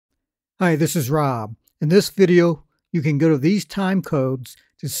Hi, this is Rob. In this video, you can go to these time codes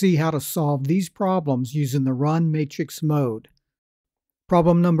to see how to solve these problems using the Run Matrix mode.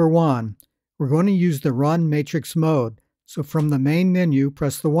 Problem number 1. We're going to use the Run Matrix mode. So from the main menu,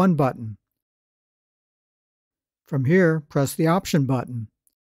 press the 1 button. From here, press the Option button.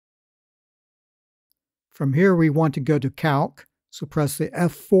 From here, we want to go to Calc, so press the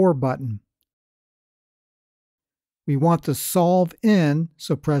F4 button. We want to solve in,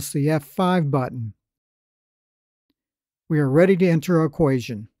 so press the F5 button. We are ready to enter our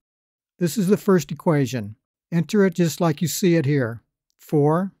equation. This is the first equation. Enter it just like you see it here.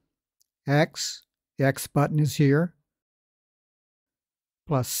 4x, the X button is here,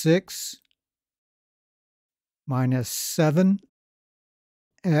 plus 6 minus 7x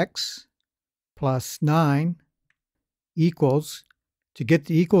plus 9 equals, to get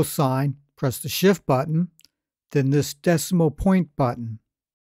the equal sign, press the Shift button, then this decimal point button.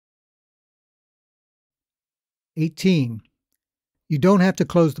 18. You don't have to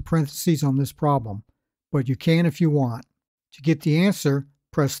close the parentheses on this problem, but you can if you want. To get the answer,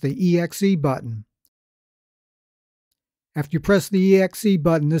 press the EXE button. After you press the EXE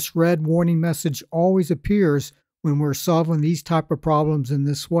button, this red warning message always appears when we're solving these type of problems in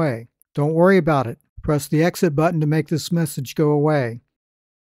this way. Don't worry about it. Press the exit button to make this message go away.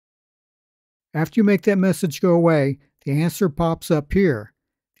 After you make that message go away, the answer pops up here.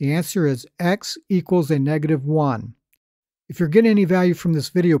 The answer is x equals a -1. If you're getting any value from this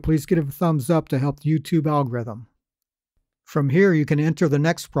video, please give it a thumbs up to help the YouTube algorithm. From here, you can enter the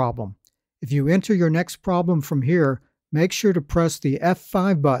next problem. If you enter your next problem from here, make sure to press the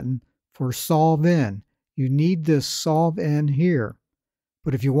F5 button for Solve In. You need this Solve In here.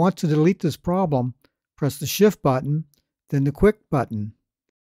 But if you want to delete this problem, press the Shift button, then the Quick button.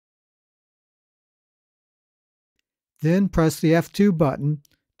 Then press the F2 button.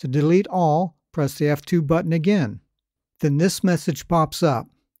 To delete all, press the F2 button again. Then this message pops up.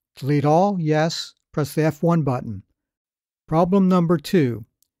 Delete all, yes, press the F1 button. Problem number 2.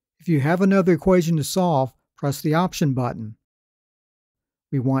 If you have another equation to solve, press the Option button.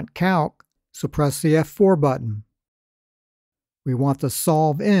 We want Calc, so press the F4 button. We want the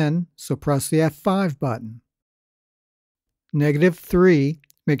Solve In, so press the F5 button. -3,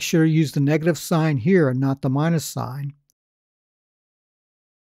 make sure you use the negative sign here and not the minus sign.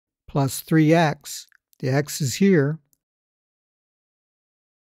 Plus 3x, the x is here.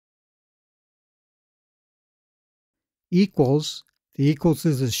 Equals, the equals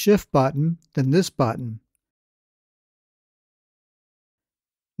is the Shift button, then this button.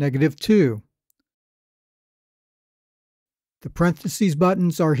 -2. The parentheses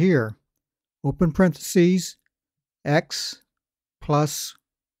buttons are here. Open parentheses, x plus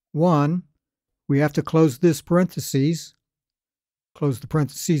 1. We have to close this parentheses. Close the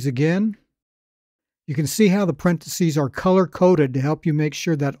parentheses again. You can see how the parentheses are color-coded to help you make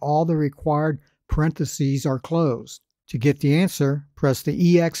sure that all the required parentheses are closed. To get the answer, press the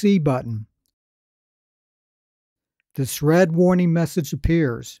EXE button. This red warning message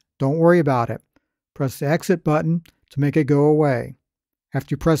appears. Don't worry about it. Press the exit button to make it go away.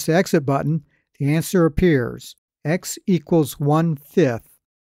 After you press the exit button, the answer appears. X equals 1/5.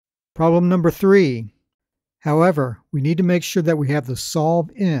 Problem number 3. However, we need to make sure that we have the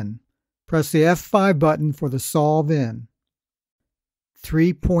Solve In. Press the F5 button for the Solve In.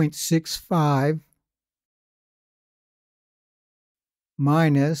 3.65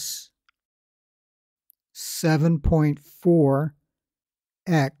 minus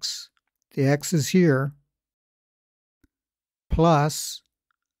 7.4x, the x is here, plus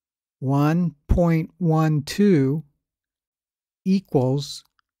 1.12 equals,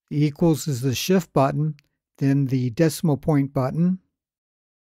 the equals is the Shift button, then the decimal point button,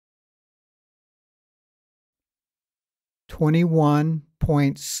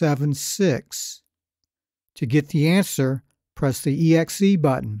 21.76. To get the answer, press the EXE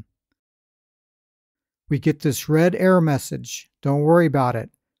button. We get this red error message. Don't worry about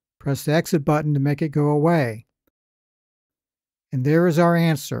it. Press the exit button to make it go away. And there is our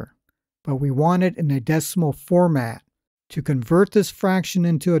answer, but we want it in a decimal format. To convert this fraction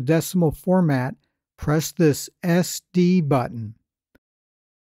into a decimal format, press this SD button.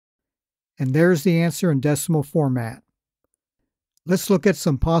 And there's the answer in decimal format. Let's look at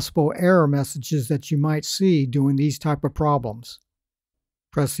some possible error messages that you might see doing these type of problems.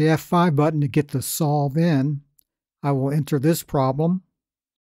 Press the F5 button to get the Solve In. I will enter this problem.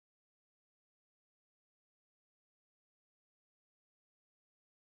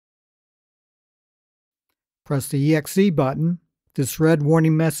 Press the EXE button. This red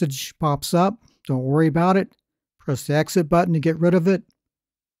warning message pops up. Don't worry about it. Press the exit button to get rid of it.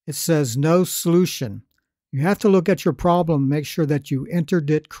 It says no solution. You have to look at your problem and make sure that you entered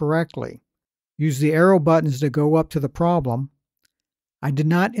it correctly. Use the arrow buttons to go up to the problem. I did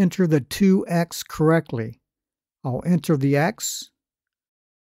not enter the 2x correctly. I'll enter the x.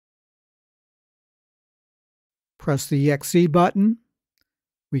 Press the exe button.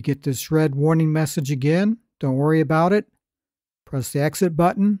 We get this red warning message again. Don't worry about it. Press the exit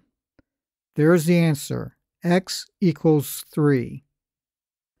button. There's the answer. X equals 3.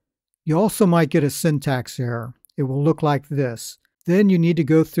 You also might get a syntax error. It will look like this. Then you need to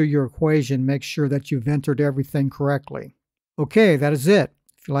go through your equation, make sure that you've entered everything correctly. Okay, that is it.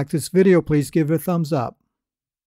 If you like this video, please give it a thumbs up.